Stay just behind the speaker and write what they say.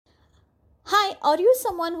Hi, are you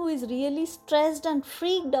someone who is really stressed and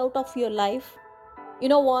freaked out of your life? You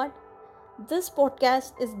know what? This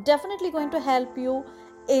podcast is definitely going to help you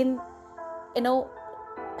in, you know,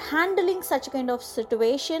 handling such a kind of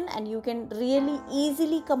situation, and you can really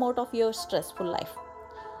easily come out of your stressful life.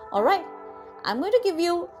 All right. I'm going to give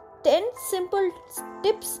you 10 simple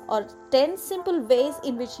tips or 10 simple ways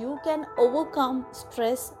in which you can overcome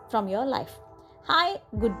stress from your life. Hi,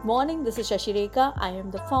 good morning. This is Shashireka. I am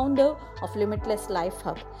the founder of Limitless Life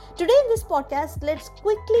Hub. Today in this podcast, let's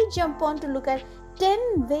quickly jump on to look at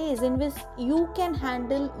 10 ways in which you can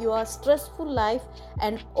handle your stressful life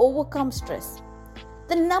and overcome stress.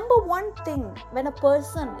 The number one thing when a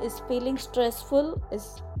person is feeling stressful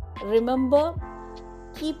is remember,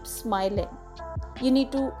 keep smiling. You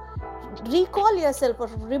need to recall yourself or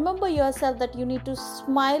remember yourself that you need to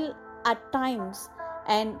smile at times,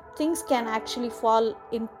 and things can actually fall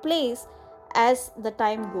in place as the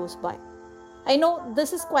time goes by. I know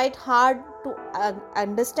this is quite hard to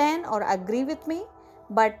understand or agree with me,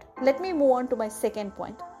 but let me move on to my second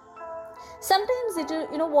point. Sometimes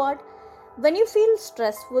you know what, when you feel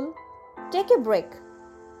stressful, take a break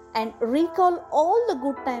and recall all the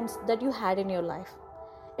good times that you had in your life.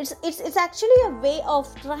 It's actually a way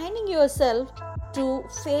of training yourself to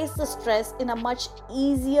face the stress in a much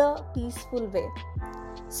easier, peaceful way.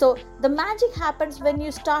 So the magic happens when you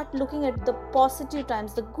start looking at the positive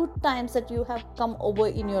times, the good times that you have come over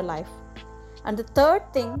in your life. And the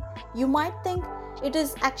third thing, you might think it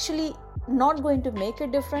is actually not going to make a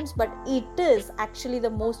difference, but it is actually the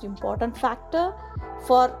most important factor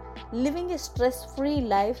for living a stress-free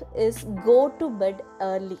life is go to bed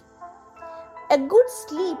early. A good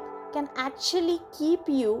sleep can actually keep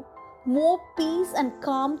you more peace and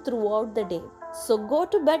calm throughout the day. So go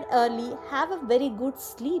to bed early, have a very good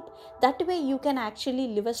sleep. That way you can actually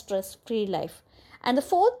live a stress-free life. And the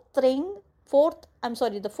fourth thing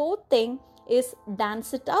is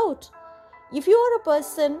dance it out. If you are a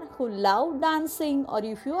person who loves dancing, or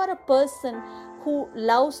if you are a person who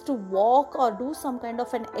loves to walk or do some kind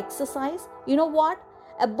of an exercise, you know what?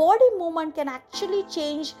 A body movement can actually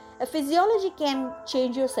change, a physiology can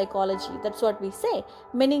change your psychology. That's what we say.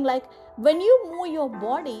 Meaning, like, when you move your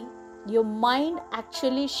body, your mind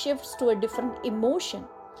actually shifts to a different emotion.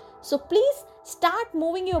 So please start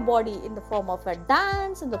moving your body in the form of a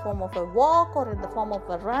dance, in the form of a walk, or in the form of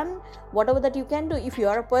a run, whatever that you can do. If you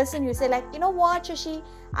are a person, you say like, you know what, Shashi,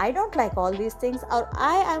 I don't like all these things, or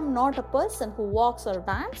I am not a person who walks or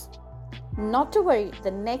dance. Not to worry.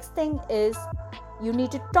 The next thing is you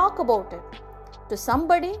need to talk about it to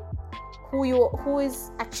somebody who is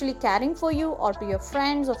actually caring for you, or to your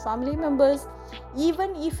friends or family members.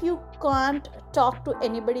 Even if you can't talk to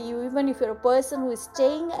anybody, even if you're a person who is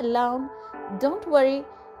staying alone, don't worry.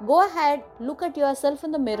 Go ahead, look at yourself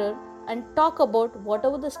in the mirror and talk about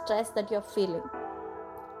whatever the stress that you're feeling.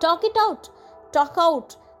 Talk it out. Talk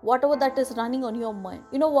out whatever that is running on your mind.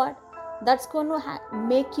 You know what? That's going to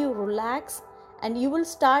make you relax, and you will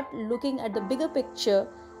start looking at the bigger picture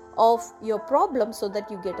of your problem so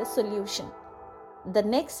that you get a solution. The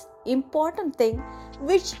next important thing,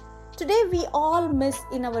 which today we all miss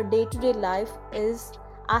in our day-to-day life, is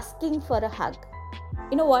asking for a hug.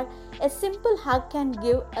 You know what? A simple hug can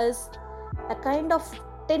give us a kind of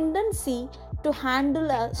tendency to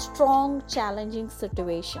handle a strong, challenging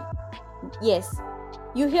situation. Yes,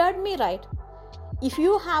 you heard me right. If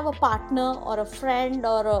you have a partner or a friend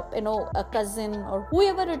or a cousin or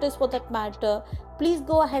whoever it is for that matter, please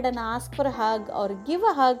go ahead and ask for a hug or give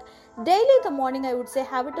a hug daily in the morning. I would say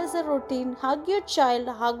have it as a routine. Hug your child,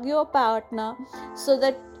 hug your partner, so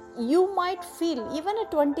that you might feel even a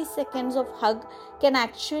 20 seconds of hug can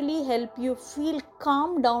actually help you feel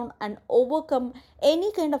calm down and overcome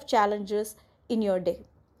any kind of challenges in your day.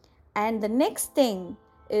 And the next thing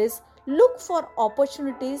is look for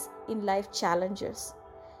opportunities in life challenges.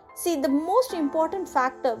 See, the most important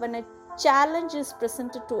factor when a challenge is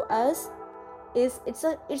presented to us is it's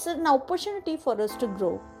an opportunity for us to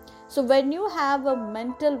grow. So when you have a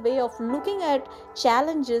mental way of looking at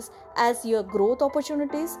challenges as your growth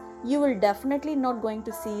opportunities, you will definitely not going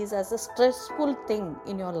to see it as a stressful thing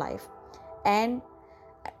in your life. And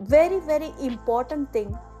very, very important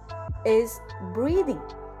thing is breathing.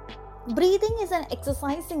 Breathing is an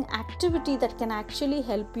exercising activity that can actually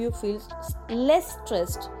help you feel less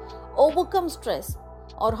stressed, overcome stress,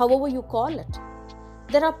 or however you call it.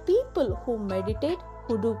 There are people who meditate,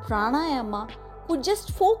 who do pranayama, who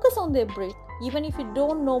just focus on their breath. Even if you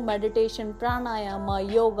don't know meditation,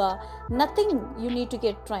 pranayama, yoga, nothing you need to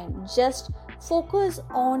get trained. Just focus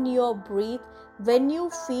on your breath when you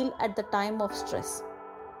feel at the time of stress.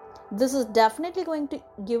 This is definitely going to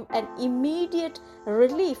give an immediate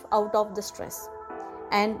relief out of the stress.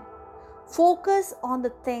 And focus on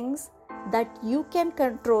the things that you can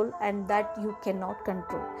control and that you cannot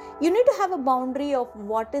control. You need to have a boundary of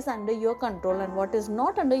what is under your control and what is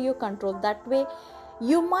not under your control. That way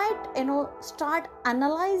you might start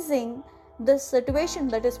analyzing the situation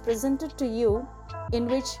that is presented to you, in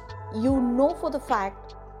which you know for the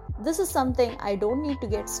fact, this is something I don't need to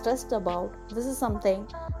get stressed about. This is something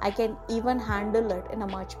I can even handle it in a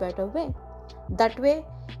much better way. That way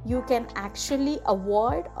you can actually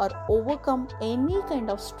avoid or overcome any kind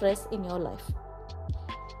of stress in your life.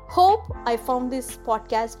 Hope I found this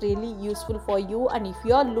podcast really useful for you. And if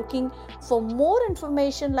you are looking for more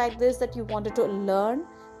information like this that you wanted to learn,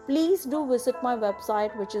 please do visit my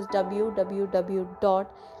website, which is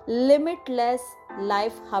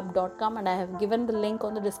www.limitlesslifehub.com, and I have given the link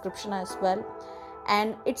on the description as well.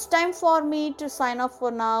 And it's time for me to sign off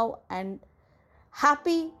for now, and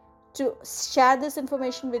happy to share this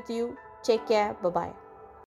information with you. Take care. Bye-bye.